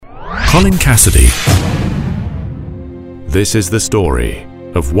Colin Cassidy. This is the story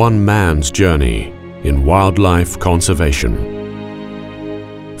of one man's journey in wildlife conservation.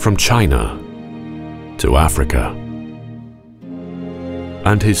 From China to Africa.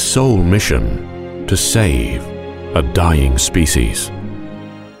 And his sole mission to save a dying species.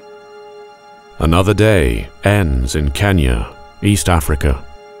 Another day ends in Kenya, East Africa.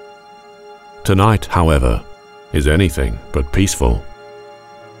 Tonight, however, is anything but peaceful.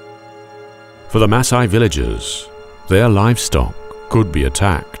 For the Maasai villagers, their livestock could be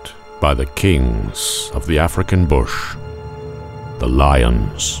attacked by the kings of the African bush, the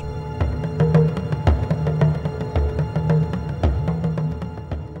lions.